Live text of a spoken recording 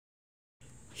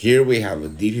Here we have a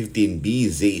D15b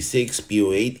Z6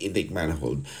 P08 Intake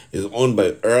Manifold. It's owned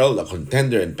by Earl, a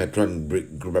contender in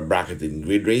Petron bracket in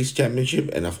Grid Race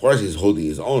Championship, and of course he's holding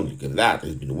his own. Look at that,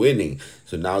 he's been winning.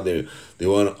 So now they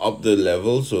want to up the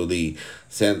level, so they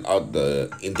sent out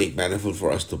the intake manifold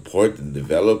for us to port and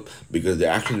develop because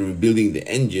they're actually rebuilding the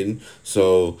engine.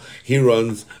 So he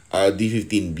runs a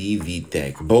D15b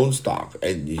VTEC bone stock,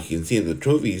 and you can see in the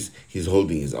trophies he's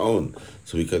holding his own.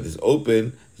 So we cut this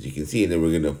open, as you can see, and then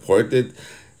we're gonna port it,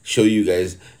 show you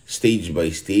guys stage by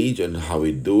stage on how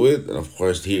we do it. And of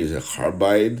course, here is a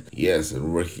carbide. Yes, and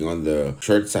we're working on the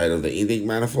short side of the intake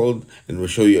manifold, and we'll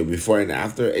show you a before and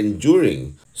after and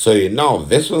during. So you know,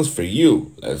 this one's for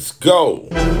you. Let's go.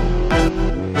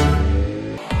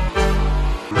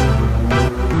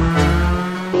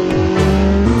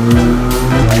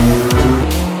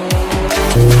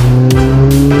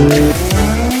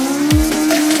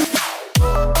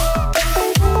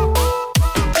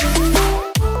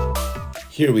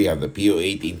 Here we have the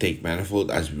P08 intake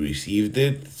manifold as we received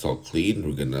it. It's all clean.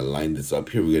 We're gonna line this up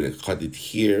here. We're gonna cut it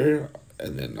here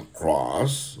and then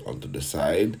across onto the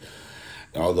side,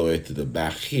 all the way to the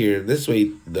back here. This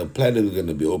way the plenum is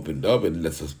gonna be opened up and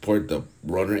lets us port the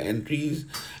runner entries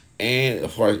and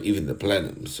of course even the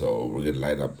plenum. So we're gonna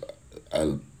line up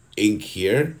ink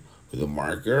here with a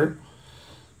marker.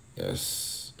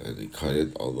 Yes, and we cut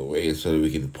it all the way so that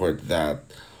we can port that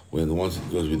once it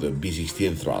goes with the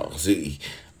B16 throttle. See,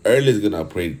 Earl is gonna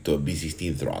operate to a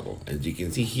B16 throttle. As you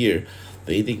can see here,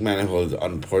 the intake manifold is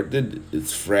unported,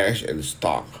 it's fresh and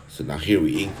stock. So now here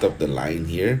we inked up the line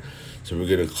here. So we're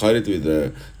gonna cut it with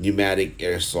a pneumatic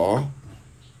air saw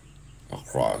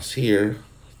across here,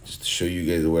 just to show you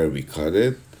guys where we cut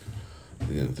it.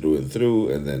 Again, through and through,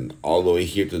 and then all the way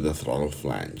here to the throttle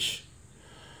flange.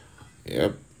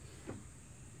 Yep.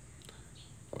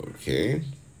 Okay.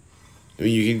 I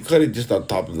mean, you can cut it just on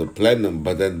top of the plenum,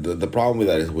 but then the problem with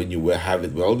that is when you have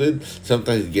it welded,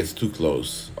 sometimes it gets too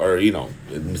close or, you know,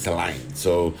 it misaligned.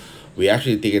 So we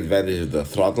actually take advantage of the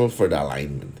throttle for the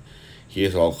alignment.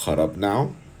 Here's all cut up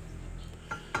now.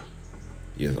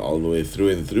 Yes, all the way through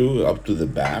and through up to the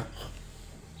back.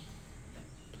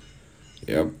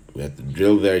 Yep, we have to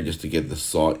drill there just to get the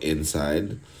saw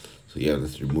inside. So yeah,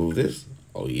 let's remove this.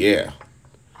 Oh yeah.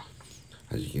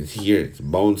 As you can see here, it's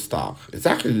bone stock. It's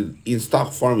actually, in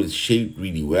stock form, it's shaped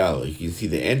really well. You can see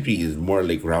the entry is more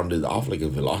like rounded off like a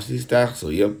velocity stack. So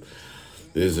yep,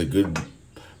 this is a good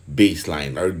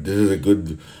baseline, or this is a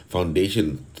good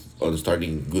foundation on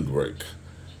starting good work.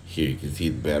 Here you can see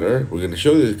it better. We're gonna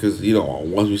show this because, you know,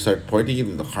 once we start porting it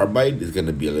in the carbide, it's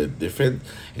gonna be a little different.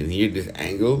 And here, this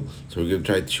angle. So we're gonna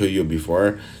try to show you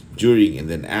before, during, and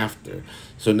then after.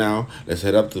 So now let's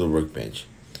head up to the workbench.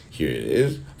 Here it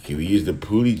is. Okay, we use the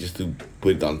pulley just to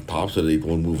put it on top so that it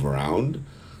won't move around.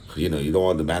 You know, you don't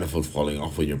want the manifold falling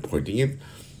off when you're porting it.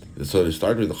 So to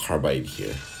start with the carbide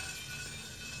here.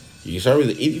 You can start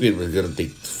with the intake, but it's gonna take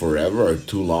forever or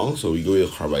too long. So we go with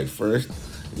the carbide first.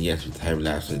 And yes, with time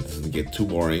lapse, so it doesn't get too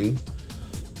boring.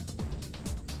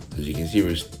 As you can see,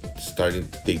 we're starting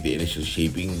to take the initial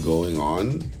shaping going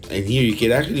on. And here you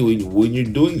can actually, when you're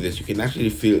doing this, you can actually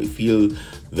feel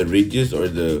the ridges or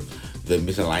the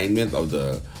misalignment of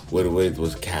the when it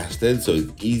was casted. So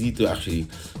it's easy to actually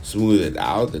smooth it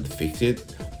out and fix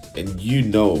it. And you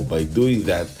know, by doing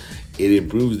that, it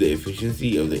improves the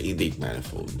efficiency of the intake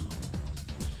manifold,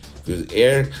 because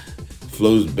air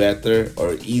flows better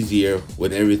or easier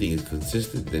when everything is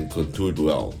consistent and contoured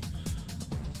well.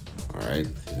 All right,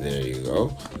 there you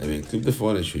go. Let me clip the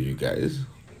phone and show you guys.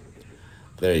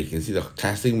 There you can see the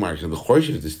casting marks, and the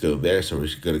horseshoe is still there, so we're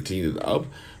just gonna clean it up.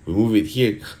 We move it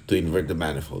here to invert the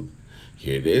manifold.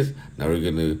 Here it is. Now we're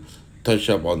gonna touch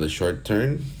up on the short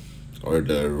turn or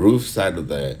the roof side of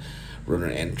the runner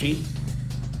entry.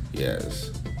 Yes.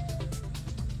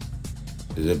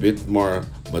 There's a bit more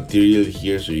material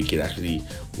here, so you can actually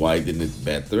widen it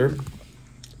better.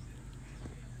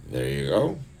 There you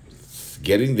go. It's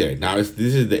getting there. Now this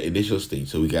is the initial stage,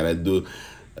 so we gotta do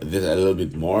this a little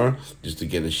bit more just to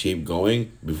get the shape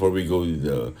going before we go to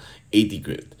the 80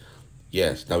 grit.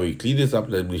 Yes, now we clean this up.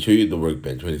 Let me show you the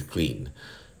workbench when it's clean.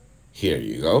 Here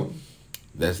you go.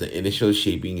 That's the initial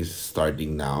shaping is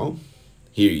starting now.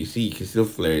 Here you see, you can still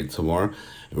flare it some more.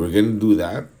 And we're gonna do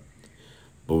that,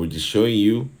 but we're just showing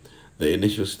you the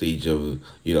initial stage of,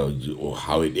 you know,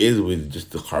 how it is with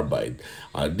just the carbide.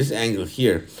 This angle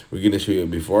here, we're gonna show you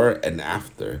before and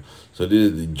after. So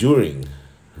this is the during,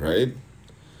 right?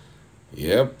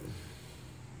 Yep.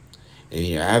 And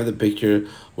here I have the picture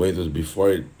where it was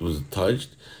before it was touched.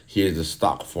 Here's the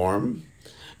stock form,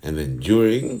 and then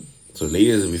during. So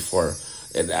later is before.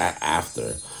 and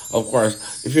after. Of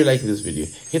course, if you're liking this video,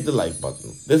 hit the like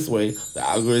button. This way, the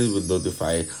algorithm would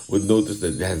notice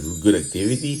that it has good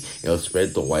activity, and it'll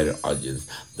spread to a wider audience.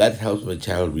 That helps my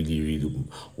channel really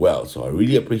well. So I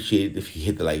really appreciate it if you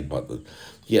hit the like button.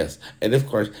 Yes, and of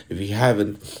course, if you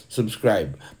haven't,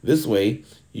 subscribe. This way,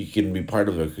 you can be part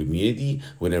of our community.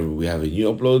 Whenever we have a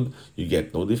new upload, you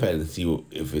get notified and see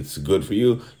if it's good for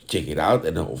you. Check it out,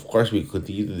 and of course, we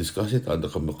continue to discuss it on the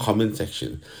comment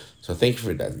section. So thank you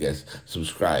for that, guys.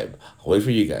 Subscribe. I'll wait for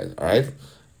you guys. All right.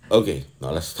 Okay. Now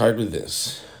let's start with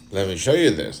this. Let me show you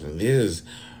this. And this is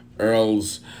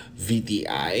Earl's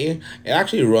VTI. It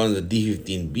actually runs a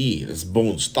D15b. That's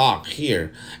bone stock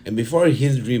here. And before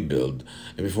his rebuild,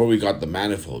 and before we got the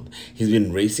manifold, he's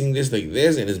been racing this like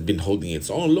this, and has been holding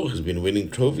its own. Look, he's been winning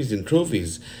trophies and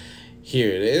trophies. Here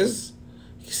it is.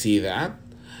 You see that?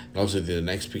 And also the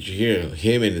next picture here,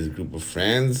 him and his group of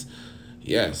friends.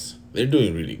 Yes, they're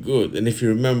doing really good. And if you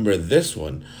remember this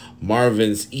one,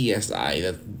 Marvin's ESI,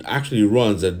 that actually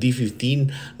runs a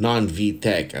D15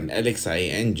 non-VTEC, an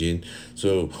LXI engine.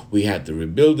 So we had to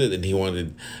rebuild it, and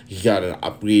he got an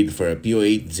upgrade for a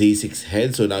P08 Z6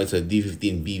 head. So now it's a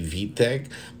D15b VTEC,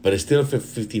 but it's still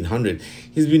 1500.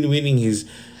 He's been winning his,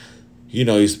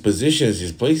 his positions,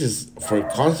 his places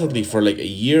constantly for like a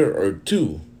year or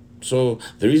two. So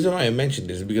the reason why I mentioned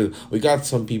this is because we got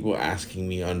some people asking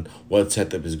me on what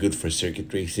setup is good for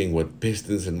circuit racing, what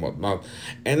pistons and whatnot,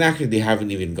 and actually they haven't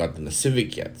even gotten a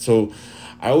Civic yet. So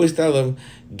I always tell them,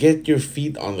 get your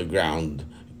feet on the ground,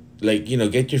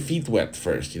 get your feet wet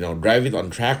first, drive it on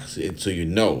tracks so you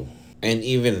know. And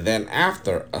even then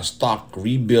after, a stock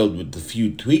rebuild with a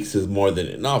few tweaks is more than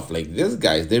enough. Like these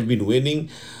guys, they've been winning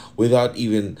without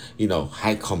even,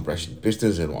 high compression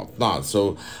pistons and whatnot.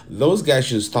 So those guys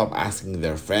should stop asking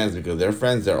their friends, because their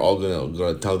friends are all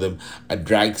gonna tell them a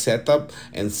drag setup,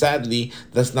 and sadly,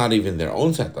 that's not even their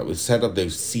own setup. It's setup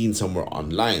they've seen somewhere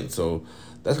online. So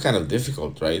that's kind of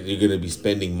difficult, right? You're gonna be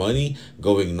spending money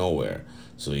going nowhere.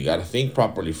 So you gotta think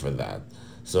properly for that.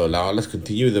 So now let's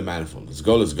continue the manifold. Let's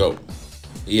go.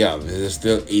 Yeah, this is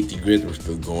still 80 grit. We're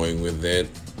still going with it.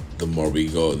 The more we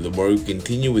go, the more we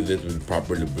continue with it with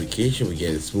proper lubrication, we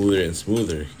get it smoother and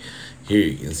smoother. Here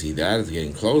you can see that it's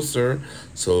getting closer.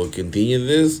 So we'll continue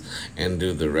this and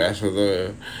do the rest of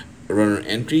the runner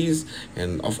entries.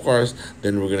 And of course,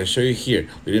 then we're gonna show you here.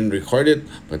 We didn't record it,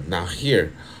 but now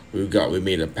here we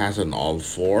made a pass on all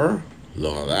four.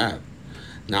 Look at that.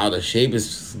 Now the shape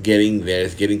is getting there.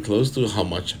 It's getting close to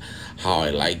how I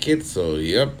like it. So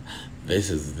yep, this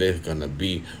is gonna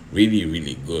be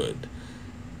really good.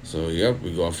 So yep,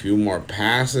 we go a few more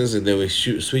passes, and then we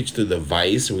switch to the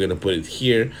vise. We're gonna put it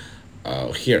here,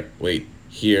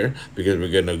 here, because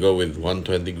we're gonna go with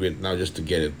 120 grit now just to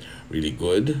get it really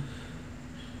good.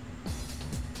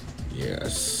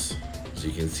 Yes, so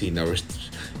you can see now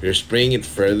we're spraying it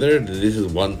further. This is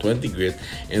 120 grit,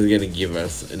 and it's gonna give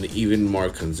us an even more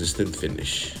consistent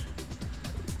finish.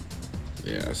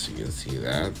 Yeah, so you can see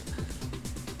that.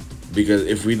 Because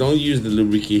if we don't use the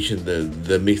lubrication,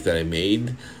 the mix that I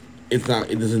made, it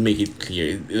doesn't make it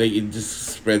clear. It just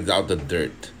spreads out the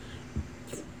dirt.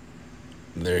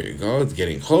 There you go. It's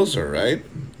getting closer, right?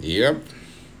 Yep.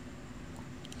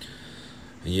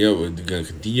 Yeah, we're gonna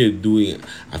continue doing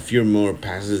a few more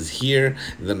passes here,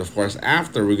 and then of course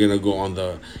after we're gonna go on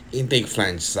the intake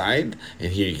flange side,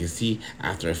 and here you can see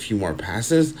after a few more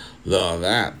passes, look at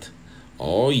that.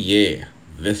 Oh yeah,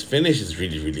 this finish is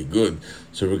really good.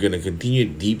 So we're gonna continue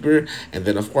deeper, and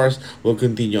then of course we'll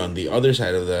continue on the other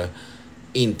side of the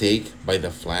intake by the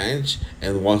flange,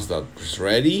 and once that's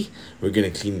ready, we're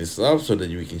gonna clean this up so that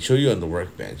we can show you on the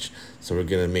workbench. So we're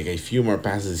gonna make a few more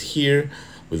passes here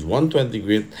with 120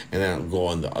 grit, and then I'll go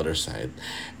on the other side.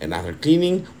 And after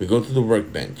cleaning, we go to the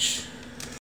workbench.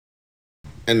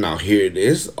 And now here it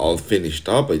is, all finished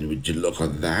up, and would you look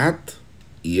at that?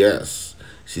 Yes.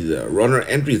 See, the runner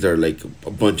entries are like a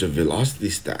bunch of velocity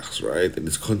stacks, right? And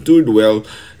it's contoured well,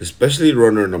 especially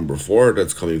runner number 4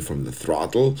 that's coming from the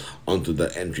throttle onto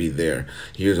the entry there.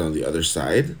 Here's on the other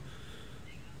side.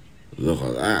 Look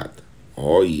at that.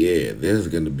 Oh yeah, this is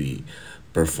going to be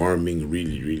performing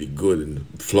really good and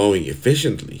flowing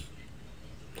efficiently.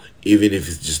 Even if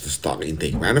it's just a stock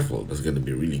intake manifold, that's going to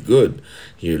be really good.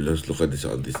 Here, let's look at this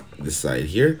on this side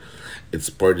here. It's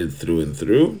ported through and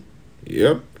through.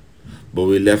 Yep. But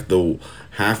we left the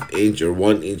 1/2 inch or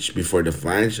 1 inch before the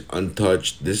flange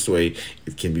untouched. This way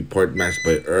it can be port matched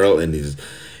by Earl and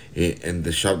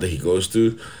the shop that he goes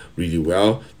to really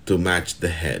well to match the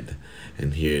head.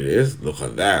 And here it is. Look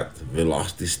at that.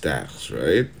 Velocity stacks,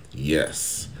 right?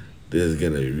 Yes. this is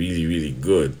gonna be really, really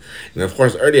good. And of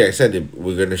course, earlier I said that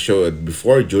we're gonna show it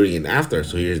before, during, and after.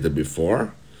 So here's the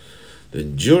before,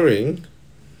 then during,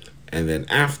 and then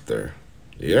after.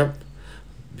 Yep,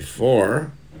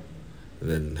 before, and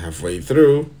then halfway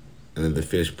through, and then the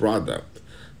finished product.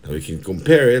 Now we can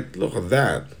compare it. Look at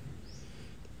that.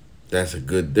 That's a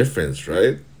good difference,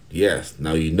 right? Yes,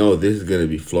 now you know this is going to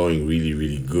be flowing really,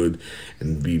 really good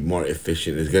and be more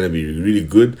efficient. It's going to be really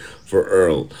good for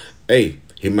Earl. Hey,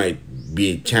 he might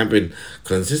be a champion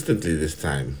consistently this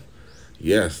time.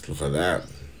 Yes, look at that.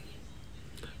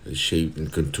 It's shaped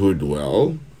and contoured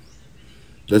well.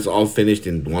 That's all finished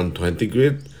in 120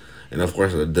 grit. And of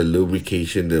course, the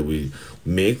lubrication that we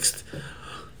mixed.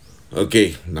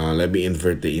 Okay, now let me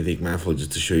invert the intake manifold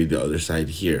just to show you the other side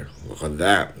here. Look at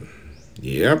that.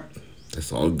 Yep,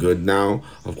 that's all good now.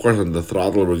 Of course, on the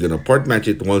throttle, we're going to port match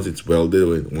it once it's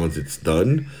welded, once it's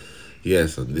done.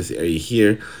 Yes, on this area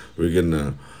here, we're going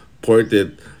to port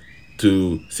it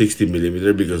to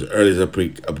 60mm because Earl is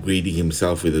upgrading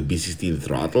himself with a B16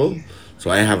 throttle. So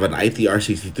I have an ITR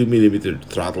 62mm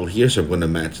throttle here, so I'm going to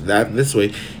match that. This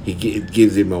way, it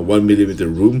gives him a 1mm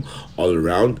room all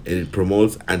around, and it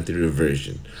promotes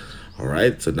anti-reversion.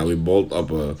 Alright, so now we bolt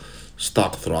up a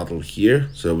stock throttle here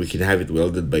so we can have it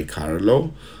welded by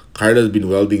Carlo. Carlo has been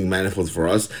welding manifolds for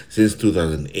us since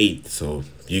 2008, so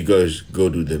you guys go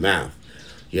do the math.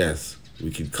 Yes,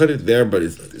 we can cut it there, but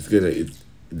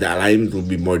the alignment will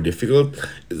be more difficult.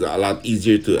 It's a lot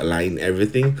easier to align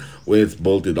everything when it's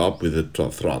bolted up with the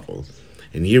throttle.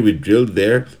 And here we drilled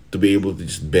there to be able to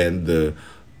just bend the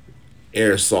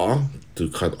air saw to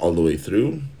cut all the way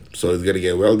through. So it's gonna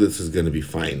get welded, this is gonna be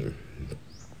fine.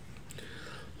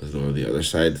 Let's go on the other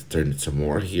side, turn it some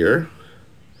more here.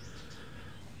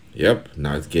 Yep,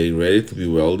 now it's getting ready to be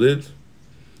welded.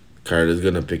 Carlo's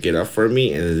gonna pick it up for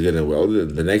me and is gonna weld it.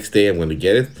 And the next day I'm gonna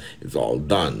get it, it's all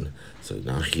done. So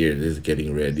now here it is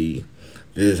getting ready.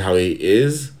 This is how it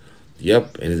is.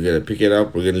 Yep, and he's gonna pick it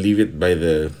up. We're gonna leave it by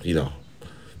the,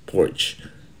 porch.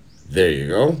 There you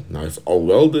go. Now it's all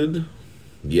welded.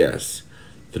 Yes.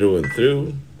 Through and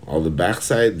through. All the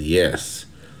backside. Yes.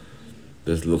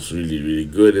 This looks really, really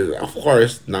good. And of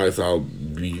course, now it's all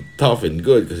be tough and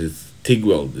good because it's TIG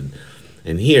welded.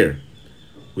 And here,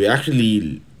 we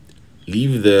actually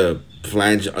leave the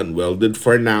flange unwelded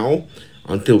for now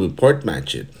until we port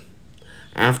match it.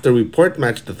 After we port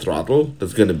match the throttle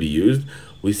that's going to be used,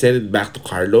 we send it back to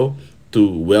Carlo to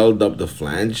weld up the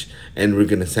flange, and we're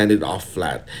going to send it off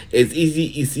flat. It's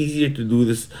easier to do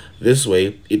this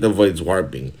way. It avoids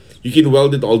warping. You can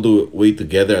weld it all the way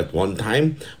together at one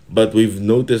time, but we've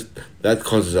noticed that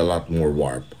causes a lot more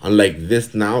warp. Unlike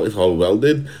this now, it's all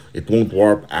welded. It won't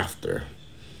warp after.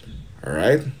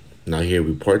 Alright, now here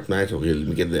we port match. Okay, let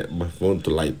me get my phone to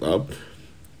light up.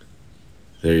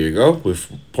 There you go.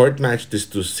 We've port matched this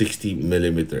to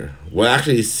 60mm. Well,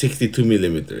 actually, it's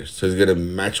 62mm. So it's gonna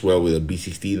match well with a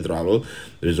B16 throttle.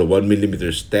 There's a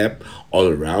 1mm step all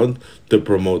around to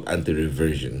promote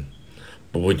anti-reversion.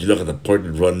 But when you look at the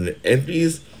ported run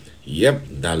entries, yep,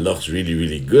 that looks really,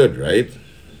 really good, right?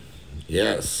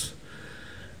 Yes.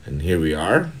 And here we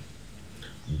are,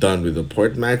 done with the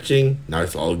port matching. Now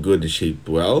it's all good and shaped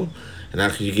well. And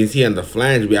actually, you can see on the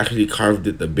flange, we actually carved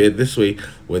it a bit. This way,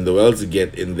 when the welds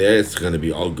get in there, it's going to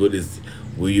be all good.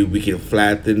 We can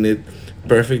flatten it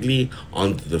perfectly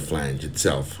onto the flange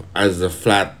itself as a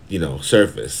flat,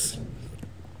 surface.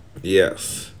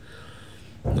 Yes.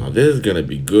 Now, this is going to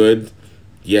be good.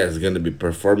 Yes, it's going to be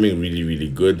performing really, really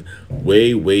good.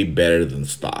 Way, way better than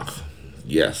stock.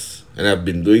 Yes. And I've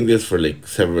been doing this for like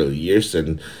several years,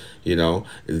 and, it's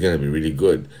going to be really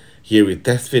good. Here we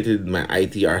test fitted my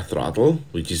ITR throttle,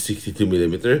 which is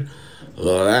 62mm.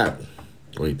 Look at that.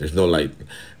 Wait, there's no light.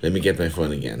 Let me get my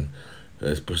phone again.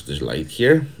 Let's push this light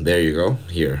here. There you go.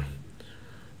 Here.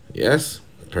 Yes,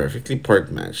 perfectly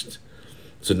port matched.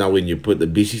 So now when you put the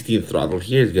B16 throttle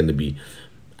here, it's going to be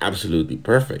absolutely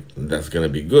perfect. And that's going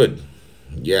to be good.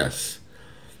 Yes.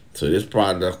 So this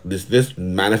product, this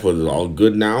manifold is all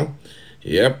good now.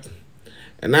 Yep.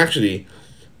 And actually,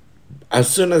 as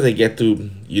soon as I get to,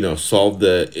 solve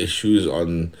the issues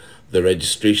on the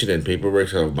registration and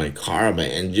paperwork of my car, my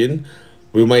engine,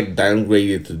 we might downgrade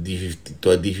it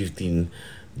to a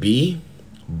D15b,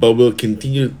 but we'll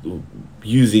continue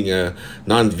using a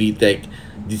non-VTEC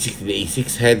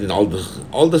D16Z6 head, and all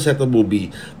the setup will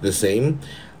be the same.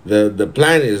 The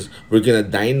plan is we're gonna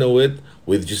dyno it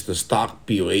with just the stock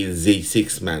P08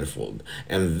 Z6 manifold,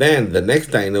 and then the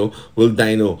next dyno will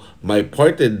dyno my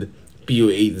ported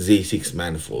P08 Z6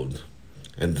 manifold,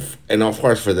 and of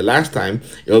course for the last time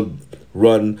it'll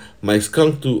run my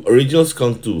Skunk 2, original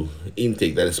Skunk 2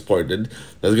 intake that is ported.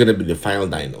 That's going to be the final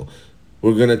dyno.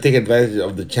 We're going to take advantage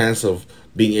of the chance of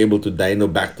being able to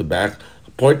dyno back to back,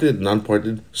 ported,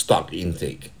 non-ported, stock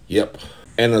intake. Yep.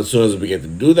 And as soon as we get to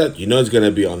do that, you know it's going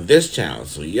to be on this channel.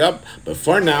 So yep, but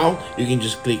for now, you can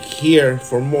just click here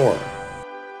for more.